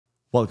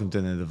Welcome to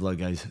another vlog,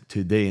 guys.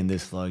 Today in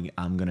this vlog,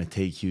 I'm gonna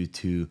take you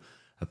to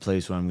a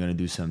place where I'm gonna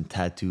do some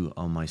tattoo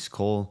on my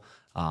skull.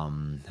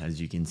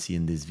 As you can see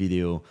in this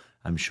video,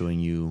 I'm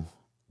showing you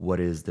what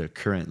is the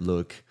current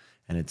look,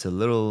 and it's a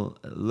little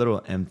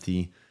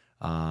empty,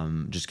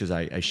 just because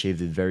I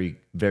shaved it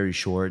very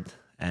short,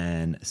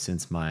 and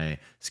since my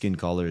skin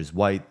color is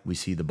white, we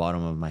see the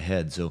bottom of my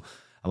head. So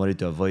I wanted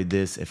to avoid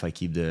this if I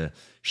keep the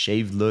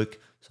shaved look.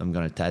 So I'm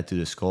gonna tattoo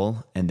the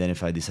skull, and then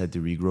if I decide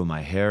to regrow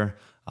my hair,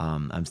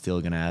 I'm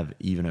still gonna have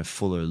even a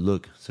fuller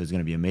look, so it's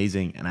gonna be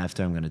amazing. And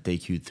after, I'm gonna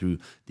take you through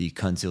the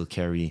concealed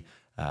carry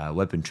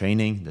weapon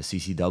training, the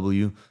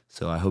CCW.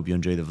 So I hope you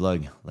enjoy the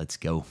vlog. Let's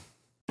go.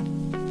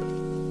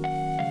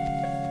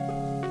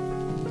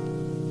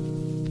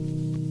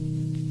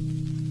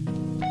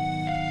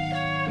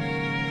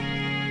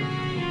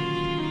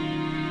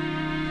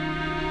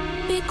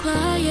 Be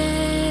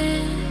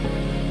quiet.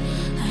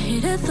 I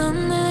hear the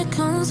thunder that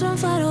comes from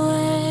far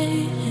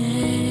away.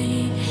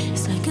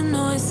 It's like a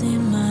noise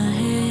in my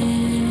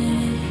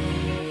head.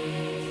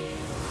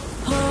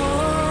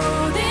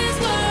 Oh, this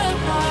world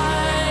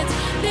hurts.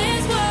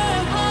 This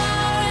world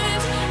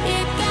hurts.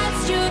 It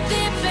cuts you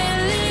deep and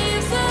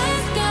leaves the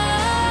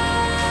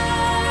sky.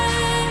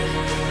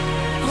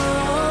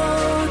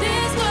 Oh,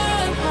 this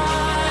world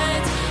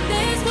hurts.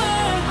 This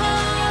world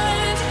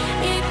hurts.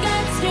 It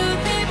cuts you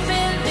deep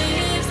and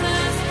leaves the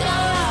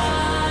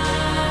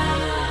sky.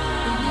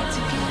 We need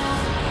to get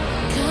out.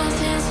 'Cause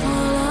things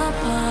fall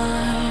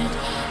apart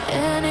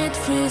and it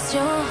frees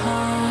your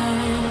heart.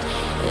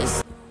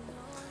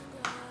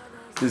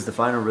 This is the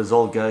final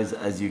result, guys.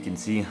 As you can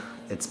see,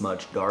 it's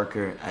much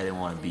darker. I didn't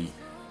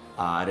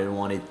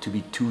want it to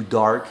be too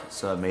dark,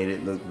 so I made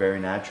it look very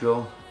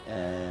natural.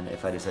 And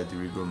if I decide to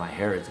regrow my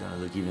hair, it's gonna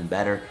look even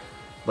better.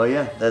 But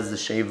yeah, that's the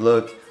shaved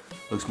look.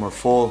 Looks more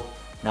full.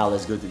 Now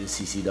let's go to the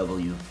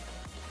CCW.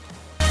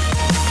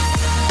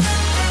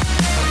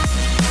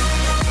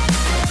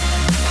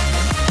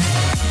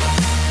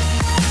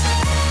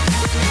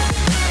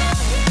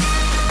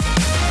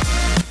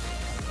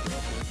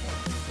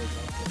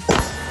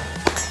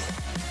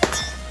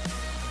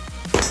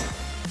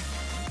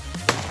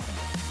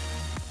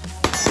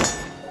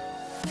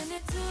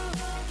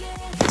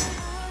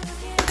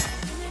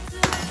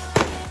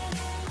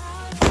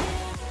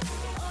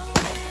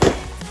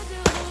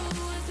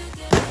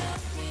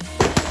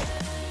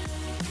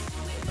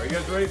 Are you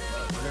guys ready?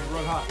 We're gonna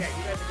run hot. Yeah,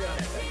 you guys are doing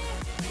it.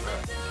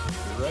 Alright.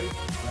 You ready?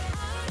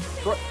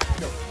 Go.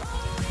 Go.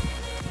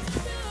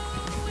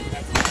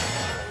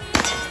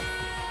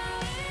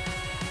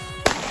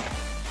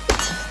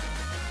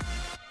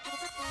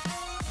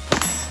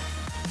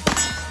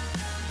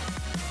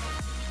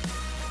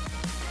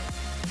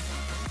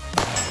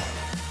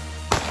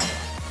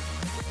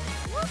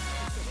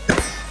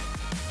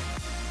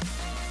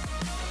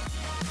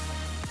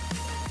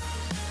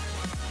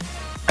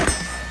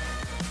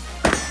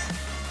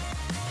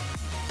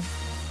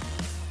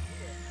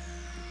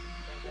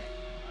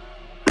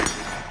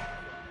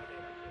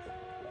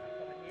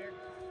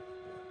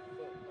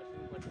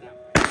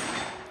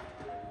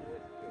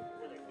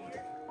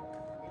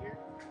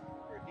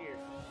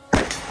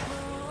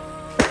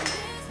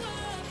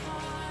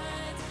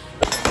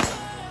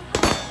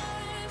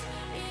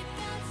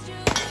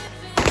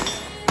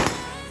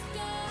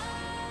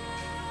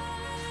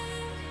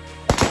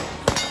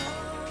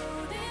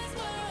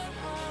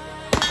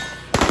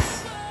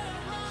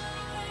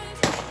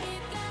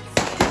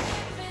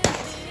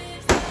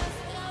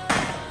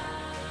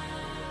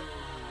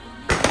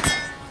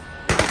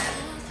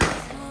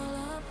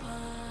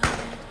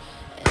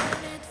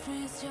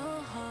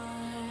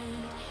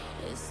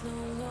 It's no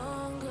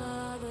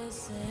longer the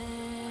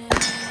same.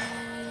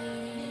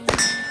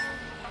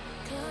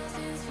 'Cause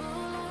it's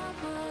full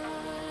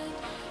apart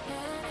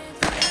and it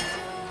feels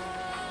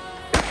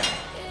right.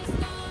 It's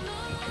no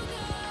longer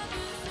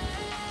the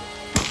same.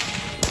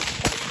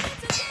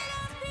 It's a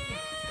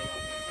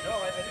No,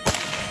 I didn't.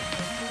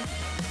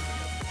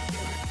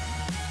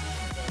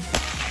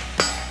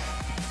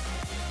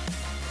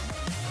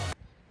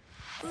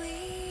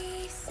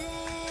 We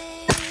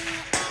say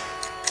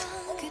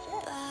our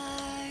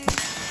goodbye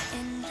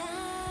and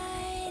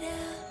light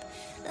up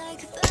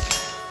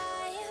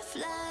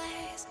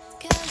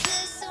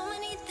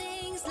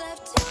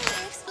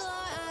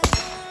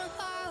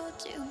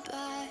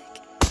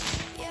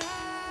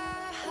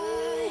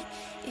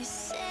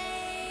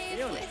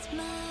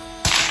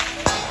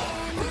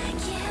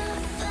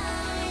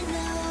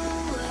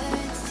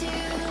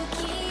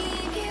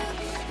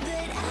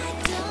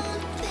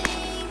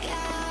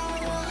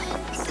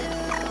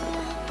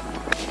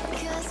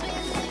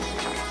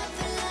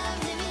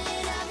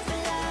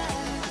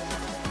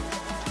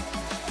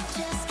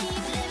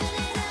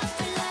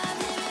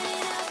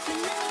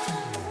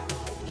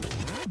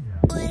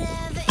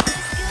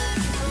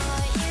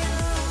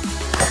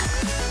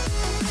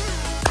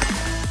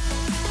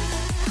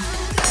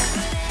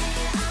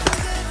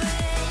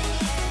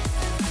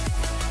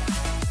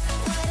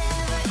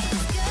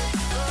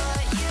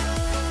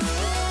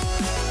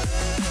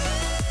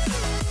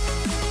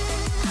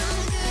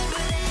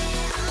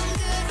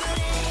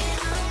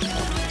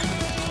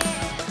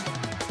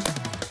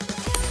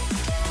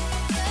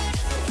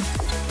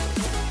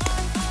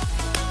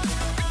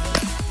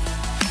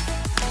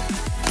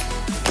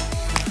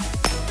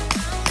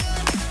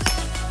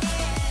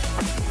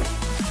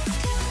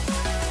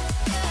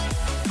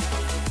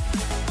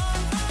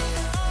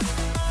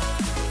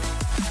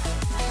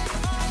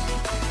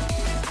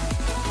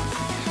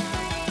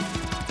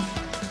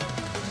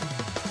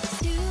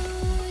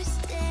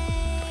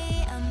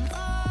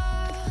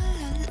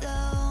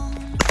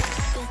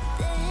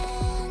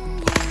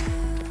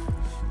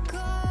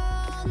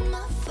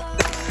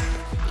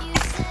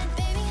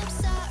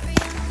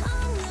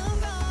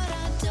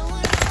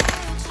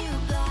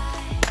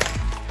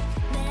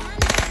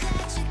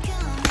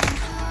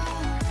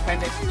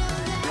independent.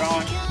 You're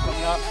on,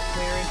 coming up,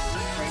 clearing,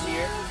 right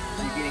here.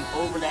 You're getting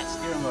over that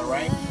steering wheel,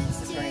 right?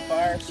 Turning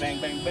fire, bang,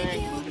 bang,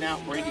 bang, moving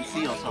out, braking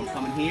seal. So I'm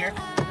coming here,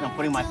 and I'm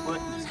putting my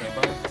foot, stay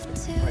above,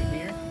 right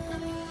here.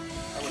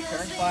 I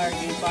return fire,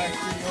 gain fire,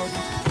 steering wheel,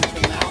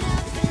 coming out,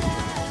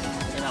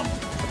 and I'm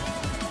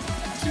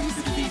shooting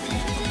to the deep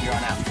end from here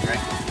on out,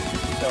 right?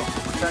 So,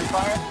 return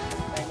fire,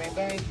 bang, bang,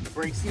 bang,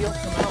 brake seal,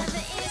 come out,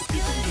 shoot to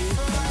the deep,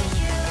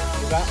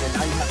 move out, and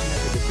now you have to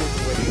make a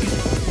decision whether you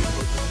get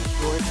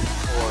short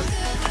or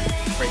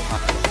brake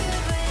pump.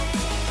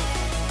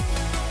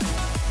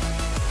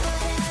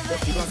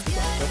 Keep on, go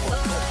for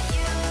it.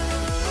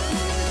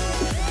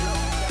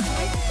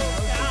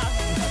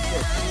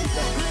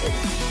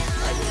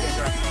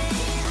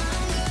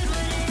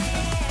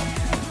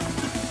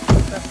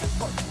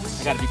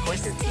 You gotta be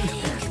quicker.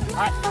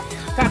 Alright,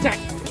 contact!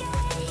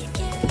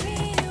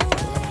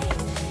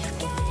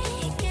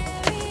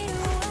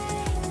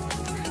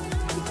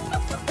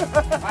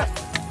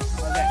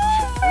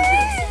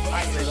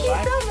 Alright, She's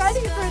so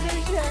ready for this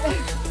shit.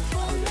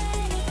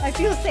 I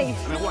feel safe.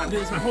 I mean, what, I'm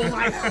doing this my whole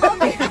life.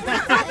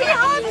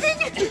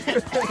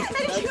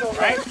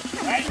 Right?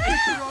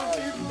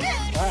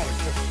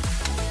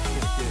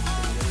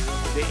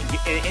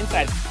 The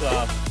inside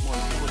more to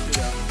the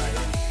right.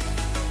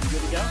 You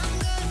good to go?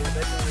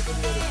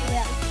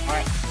 Yeah.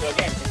 Alright, so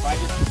again, if I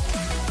just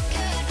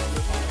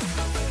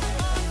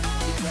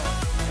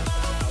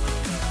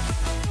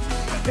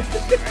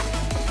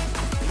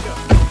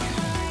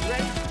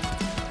ready?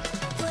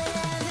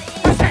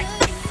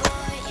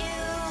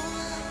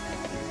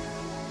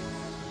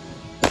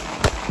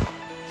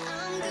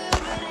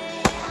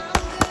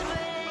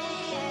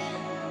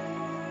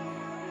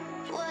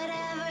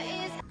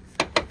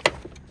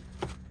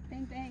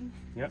 Bang, bang.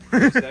 Yep.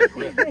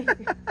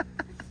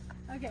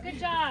 Okay. Good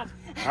job.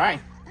 Alright.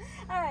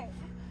 All right.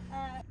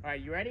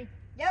 Alright, you ready?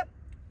 Yep.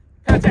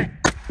 Contact!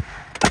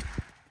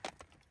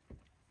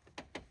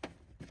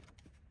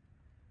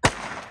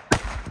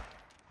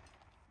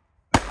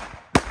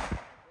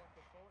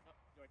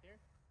 Right there,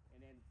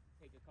 and then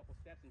take a couple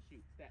steps and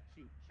shoot. Step,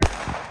 shoot. There.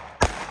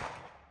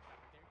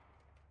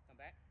 Come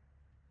back.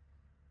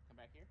 Come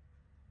back here.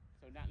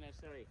 So not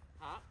necessarily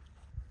hop,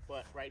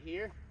 but right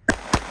here.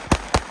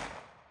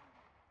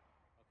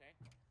 Okay.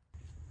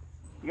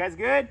 You guys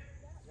good?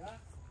 Yeah.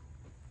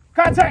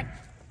 Contact!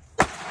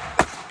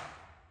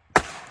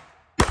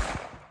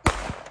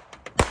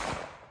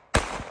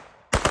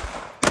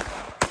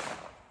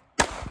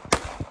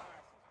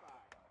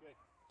 Good.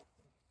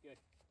 Good.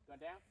 Going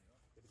down?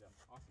 Good to go.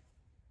 Awesome.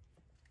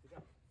 Good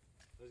job.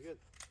 That was good.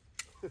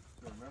 So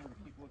remember to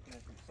keep looking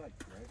at your sights,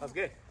 right? That was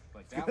good.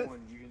 Like that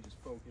one, you can just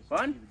focus.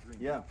 Fun? And see the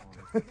green Yeah.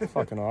 on it.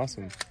 Fucking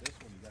awesome. This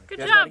one, you gotta Good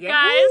You guys job, want it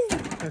guys.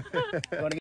 again?